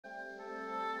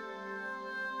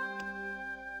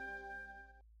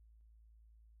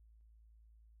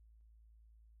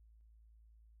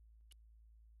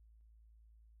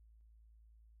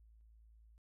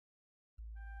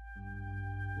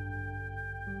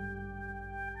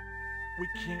We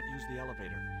can't use the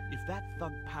elevator. If that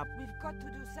thug We've got to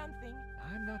do something.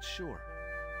 I'm not sure.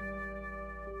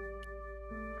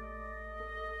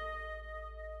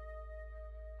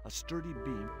 A sturdy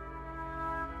beam.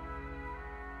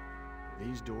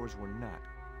 These doors were not.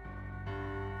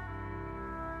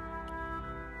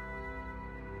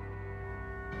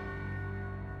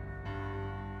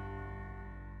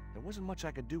 There wasn't much I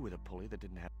could do with a pulley that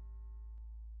didn't have.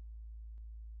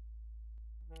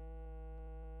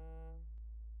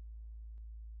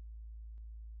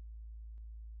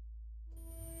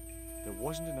 There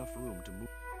wasn't enough room to move.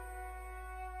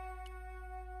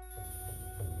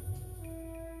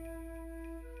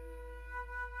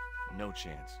 No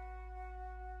chance.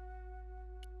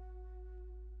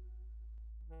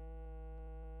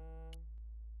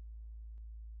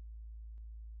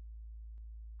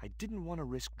 I didn't want to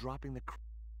risk dropping the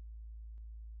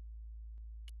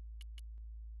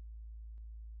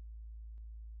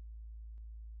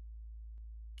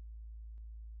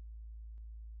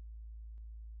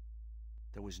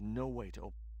There was no way to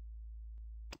open.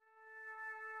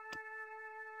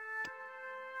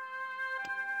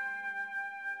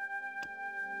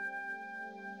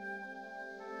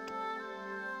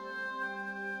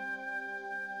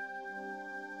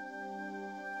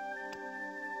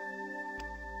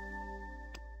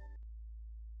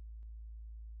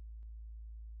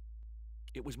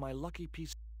 It was my lucky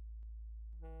piece.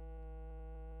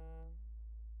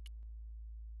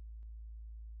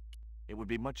 It would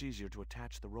be much easier to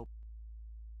attach the rope.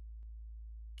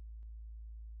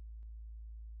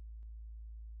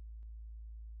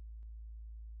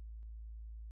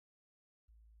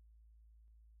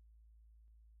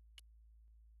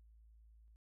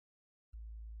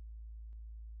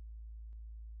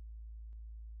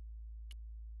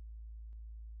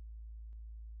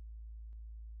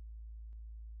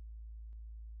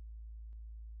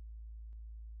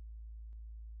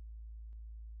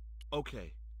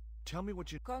 Okay, tell me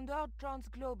what you... Condor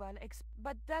Transglobal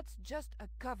but that's just a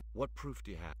cover. What proof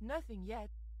do you have? Nothing yet.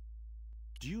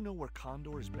 Do you know where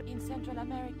Condor is based? In Central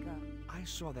America. I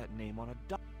saw that name on a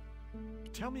dock.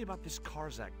 Tell me about this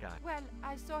Karzak guy. Well,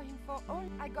 I saw him for all.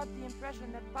 I got the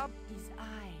impression that his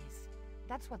eyes.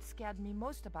 That's what scared me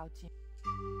most about him.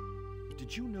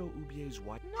 Did you know Ubier's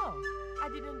wife? No, I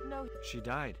didn't know. She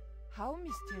died. How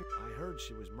mysterious. I heard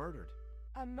she was murdered.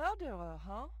 A murderer,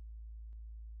 huh?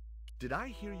 Did I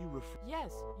hear you refer...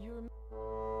 Yes, you...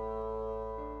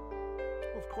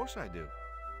 Of course I do.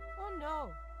 Oh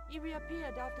no, he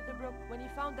reappeared after the broke when he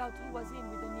found out who was in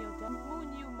with the Neoten. Who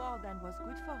knew more than was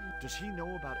good for him? Does he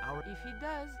know about our... If he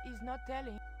does, he's not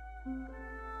telling.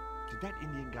 Did that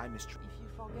Indian guy mistreat... If you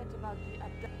forget about the...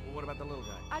 Well, what about the little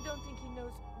guy? I don't think he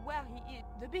knows where he is.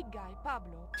 The big guy,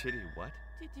 Pablo. Titty what?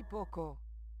 Titi Poco.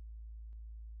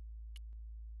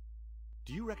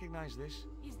 Do you recognize this?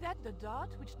 Is that the dart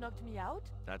which knocked me out?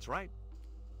 That's right.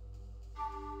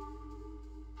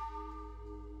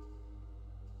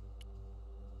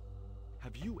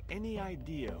 Have you any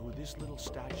idea who this little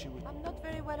statue is? I'm not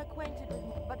very well acquainted with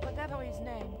him, but whatever his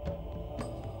name.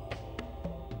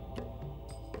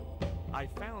 I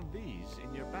found these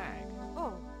in your bag.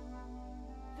 Oh,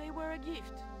 they were a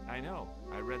gift. I know.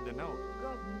 I read the note.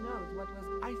 God knows what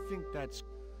was... I think that's...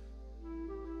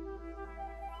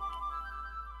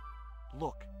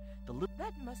 Look, the little...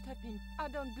 That must have been... I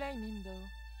don't blame him, though.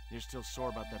 You're still sore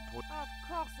about that poor... Of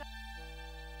course.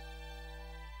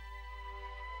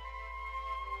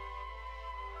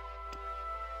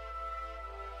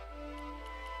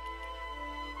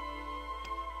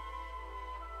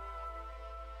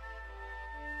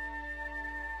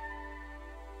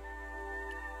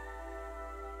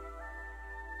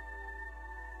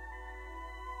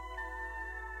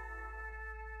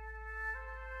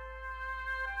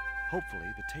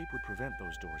 Hopefully, the tape would prevent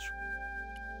those doors from...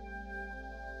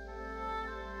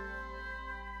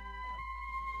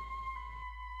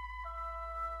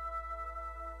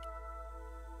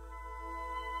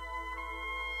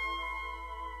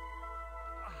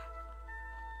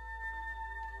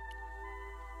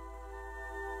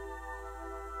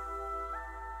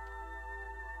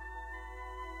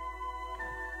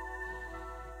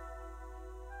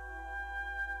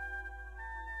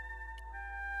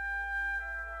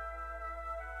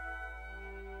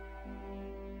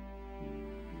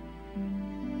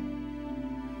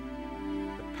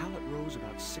 Rose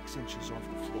about 6 inches off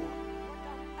the floor. What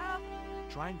on earth?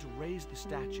 Trying to raise the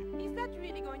statue. Is that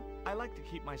really going... I like to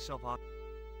keep myself off.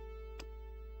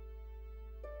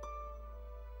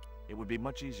 It would be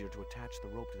much easier to attach the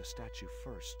rope to the statue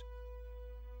first.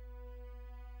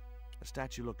 The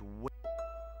statue looked way...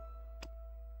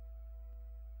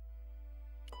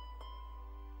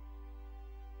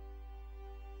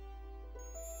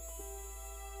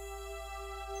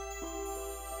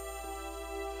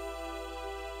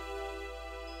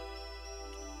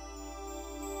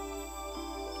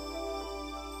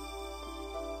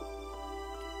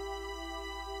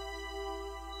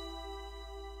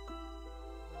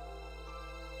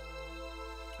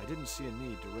 didn't see a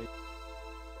need to raise...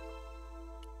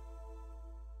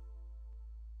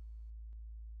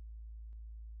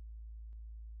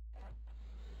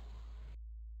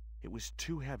 It was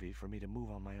too heavy for me to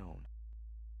move on my own.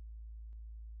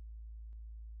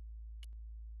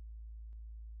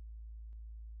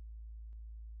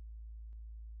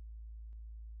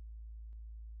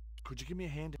 Could you give me a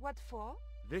hand? What for?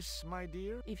 This, my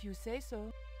dear? If you say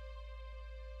so.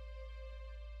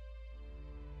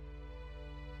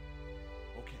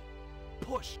 Okay,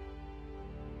 push!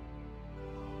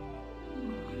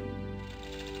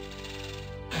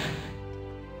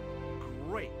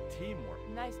 Great teamwork.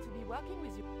 Nice to be working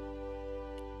with you.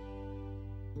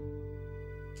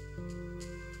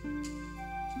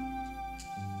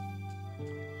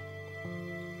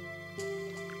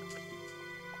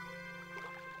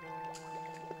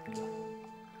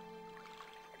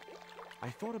 I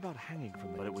thought about hanging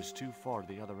from it, but it was too far to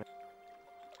the other end.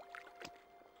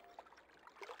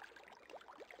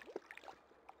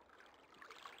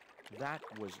 That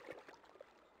was...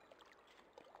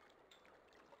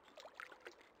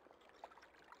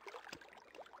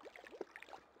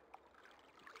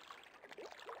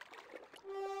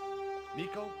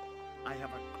 Nico, I have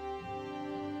a...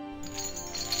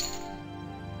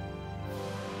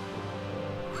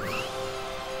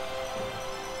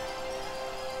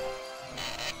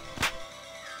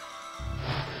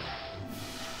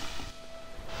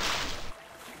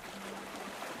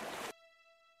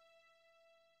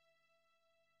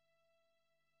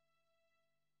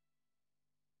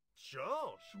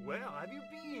 George, where have you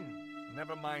been?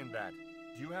 Never mind that.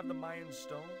 Do you have the Mayan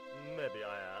stone? Maybe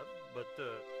I have, but,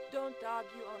 Don't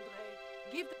argue, Andre.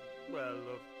 Give the... well,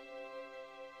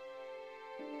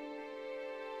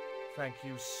 Thank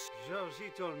you, George, he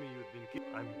told me you'd been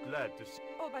killed. I'm glad to see.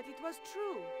 Oh, but it was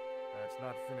true. It's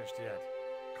not finished yet.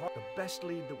 The best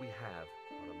lead that we have.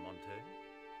 Monte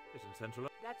is in Central.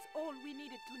 That's all we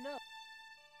needed to know.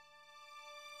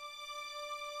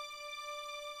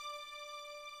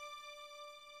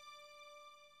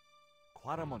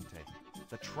 Quaramonte,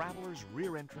 the traveler's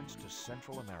rear entrance to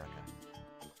Central America.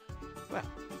 Well,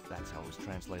 that's how it was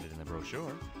translated in the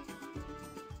brochure.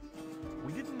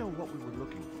 We didn't know what we were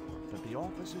looking for, but the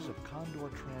offices of Condor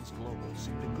Transglobal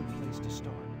seemed a good place to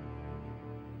start.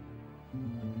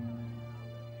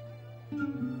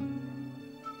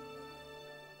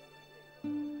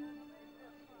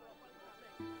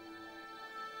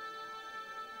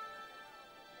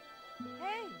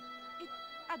 Hey!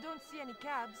 I don't see any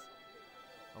cabs.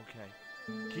 Okay,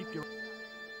 keep your...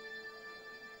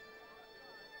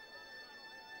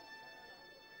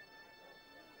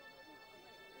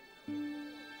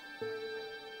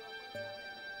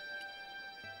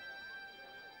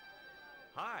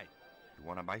 Hi. You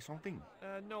wanna buy something?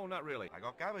 No, not really. I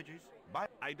got cabbages. Buy.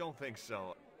 I don't think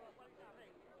so.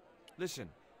 Listen,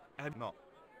 No.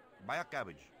 Buy a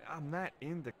cabbage. I'm not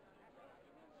in the...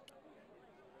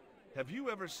 Have you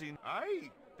ever seen... Aye.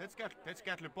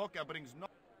 Tezcatlipoca brings no...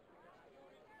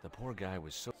 The poor guy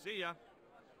was so... See ya.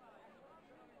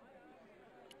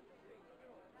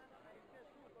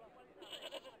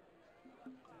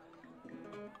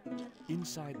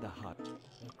 Inside the hut,